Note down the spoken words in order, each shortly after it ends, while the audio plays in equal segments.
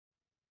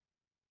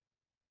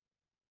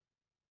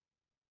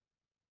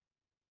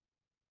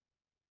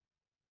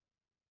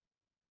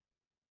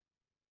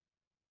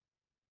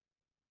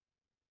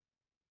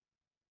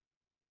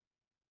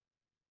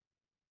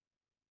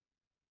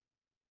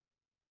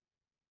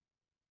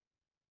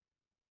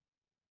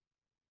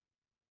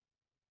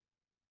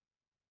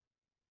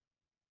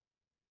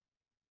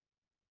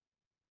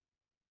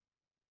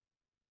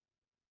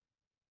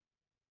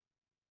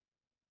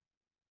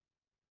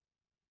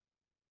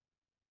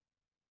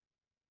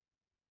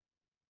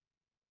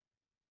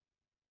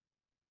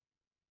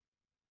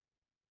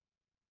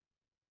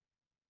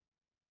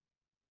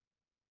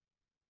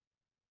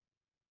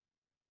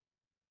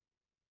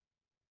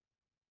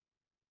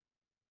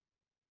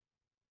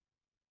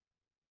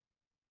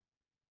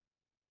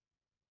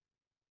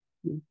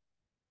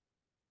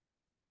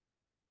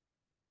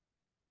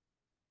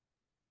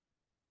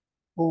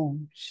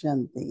Om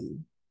Shanti.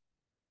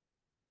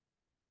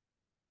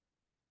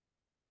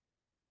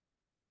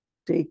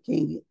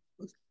 Taking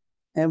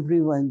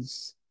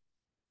everyone's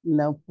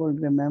loveful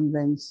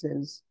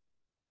remembrances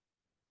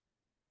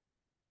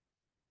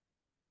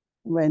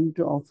when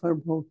to offer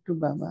Bhog to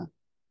Baba.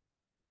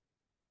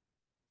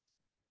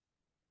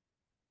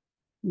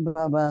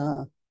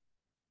 Baba,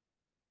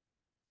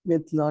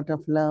 with lot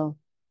of love,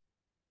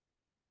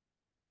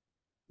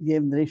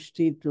 gave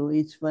drishti to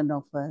each one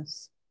of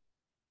us.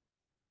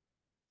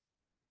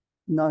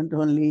 Not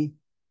only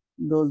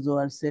those who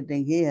are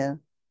sitting here,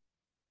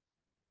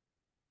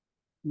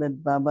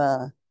 but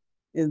Baba,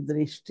 his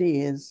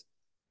drishti is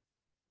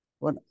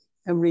for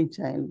every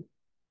child.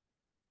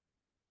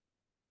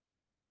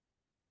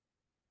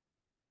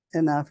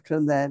 And after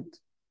that,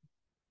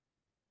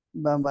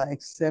 Baba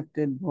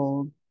accepted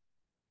Bhog.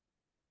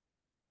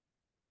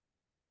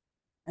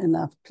 And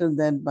after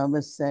that,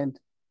 Baba said,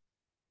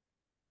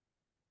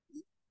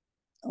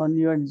 on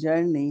your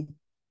journey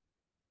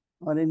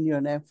or in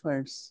your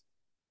efforts,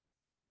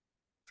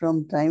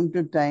 from time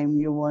to time,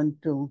 you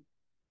want to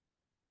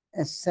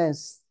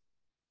assess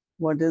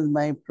what is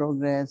my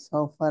progress,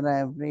 how far I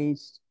have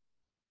reached,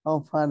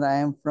 how far I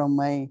am from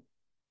my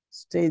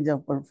stage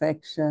of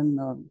perfection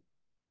or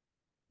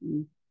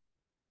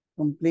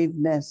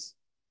completeness.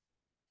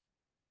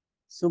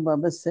 So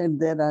Baba said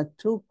there are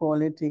two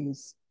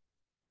qualities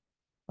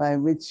by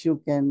which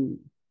you can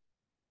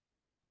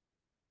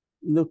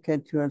look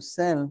at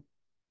yourself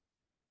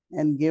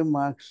and give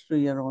marks to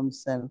your own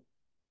self.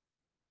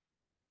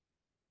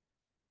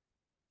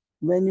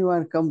 When you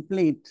are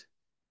complete,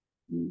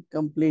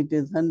 complete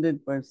is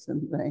 100%,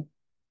 right?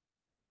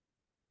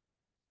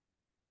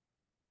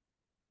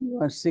 You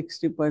are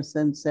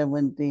 60%,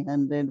 70,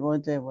 100,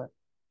 whatever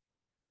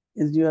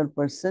is your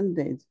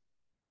percentage.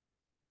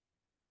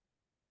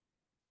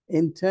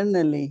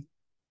 Internally,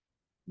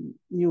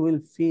 you will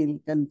feel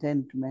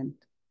contentment,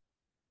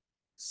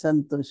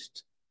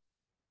 santusht,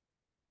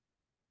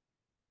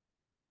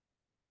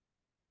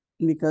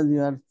 because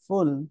you are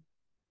full.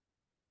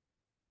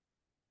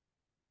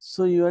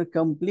 So your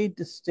complete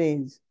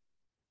stage,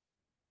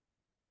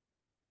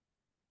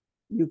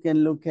 you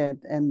can look at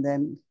and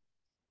then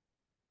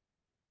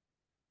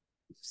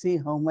see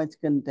how much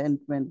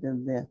contentment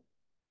is there.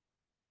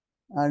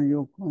 Are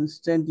you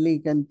constantly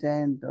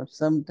content or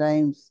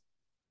sometimes?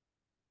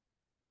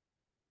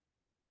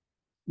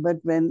 But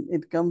when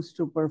it comes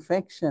to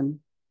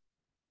perfection,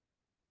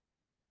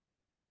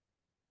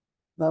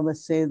 Baba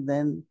says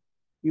then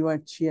you are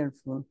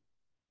cheerful.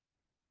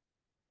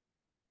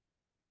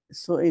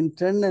 So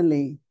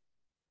internally,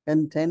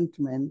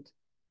 contentment,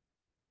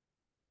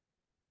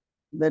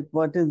 that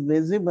what is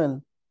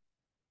visible,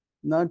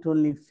 not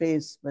only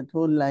face, but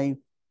whole life,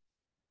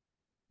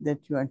 that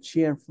you are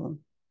cheerful.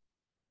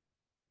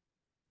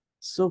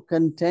 So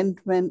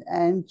contentment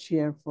and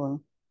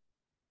cheerful,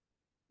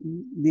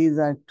 these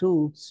are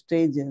two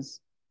stages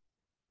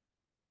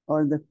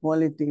or the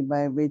quality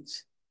by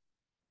which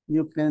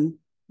you can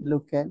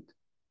look at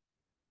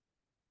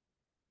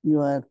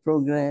your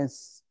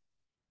progress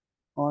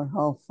or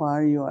how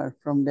far you are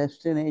from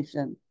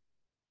destination.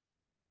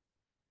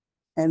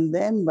 And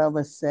then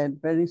Baba said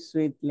very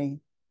sweetly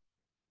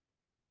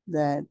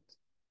that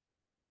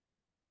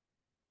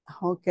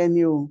how can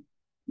you,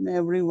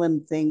 everyone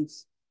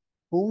thinks,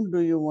 whom do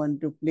you want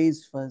to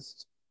please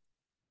first?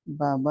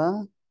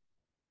 Baba,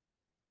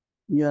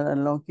 you are a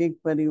Lokik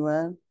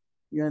Parivar,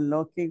 you are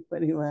Lokik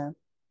Parivar,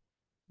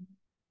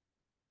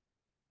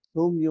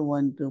 whom you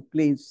want to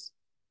please.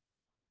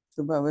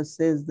 So Baba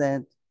says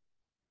that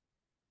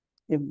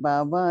if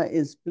Baba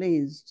is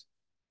pleased,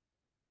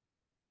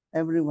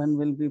 everyone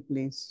will be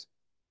pleased.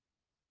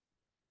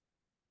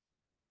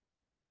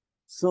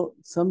 So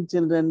some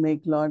children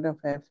make lot of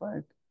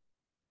effort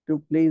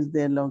to please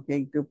their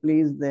Lokik, to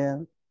please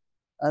their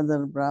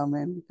other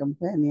Brahmin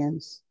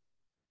companions.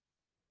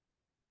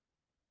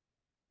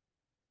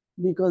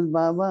 Because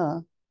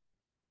Baba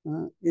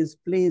is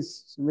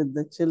pleased with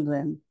the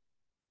children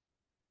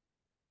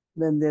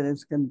when there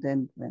is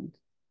contentment.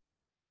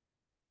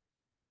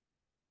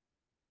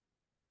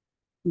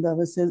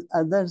 Baba says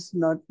others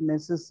not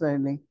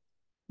necessarily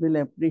will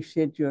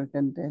appreciate your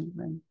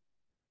contentment.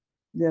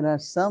 There are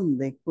some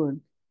they could,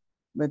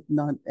 but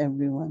not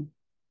everyone.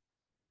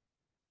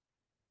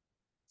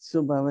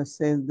 So Baba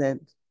says that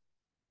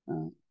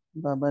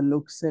Baba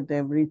looks at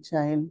every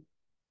child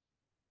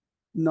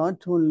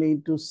not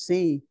only to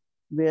see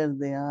where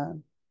they are,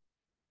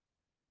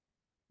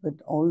 but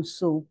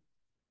also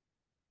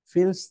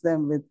fills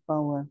them with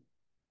power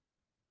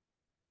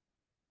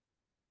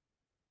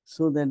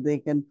so that they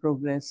can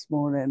progress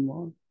more and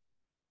more.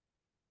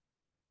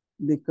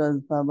 Because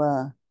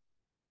Baba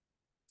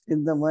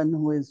is the one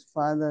who is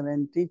father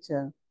and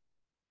teacher.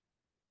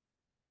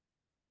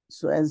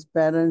 So as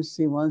parents,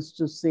 he wants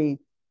to see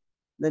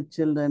that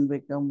children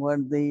become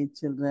worthy,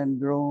 children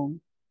grow.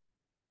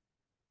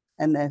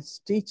 And as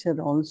teacher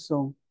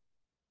also,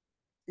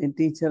 a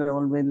teacher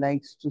always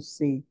likes to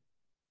see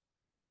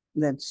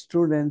that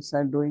students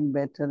are doing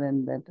better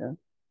and better.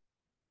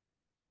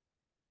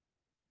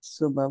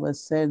 So Baba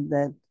said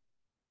that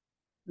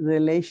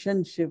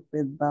relationship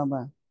with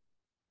Baba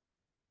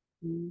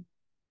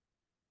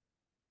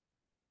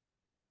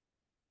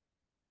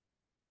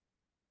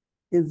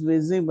is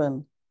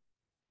visible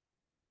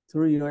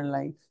through your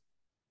life.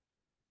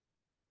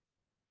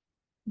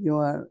 You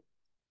are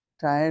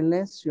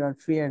tireless, you are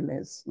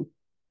fearless.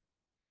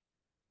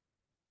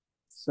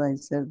 So I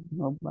said,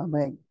 no,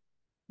 Baba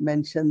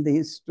mentioned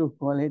these two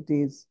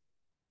qualities,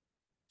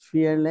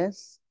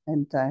 fearless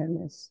and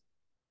tireless.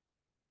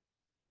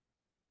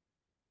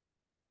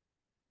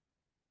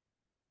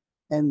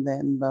 And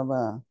then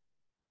Baba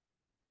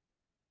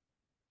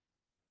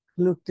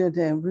looked at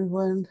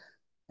everyone,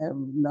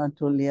 not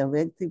only a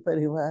Vyakti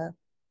Parivar,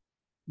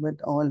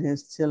 but all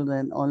his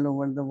children all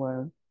over the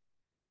world.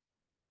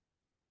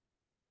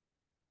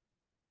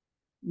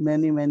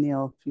 Many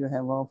of you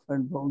have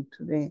offered Bhog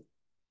today.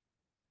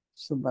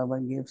 So Baba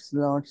gives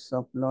lots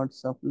of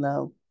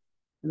love,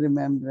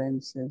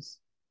 remembrances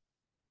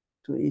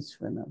to each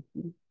one of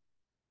you.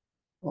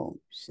 Om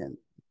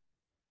Shanti.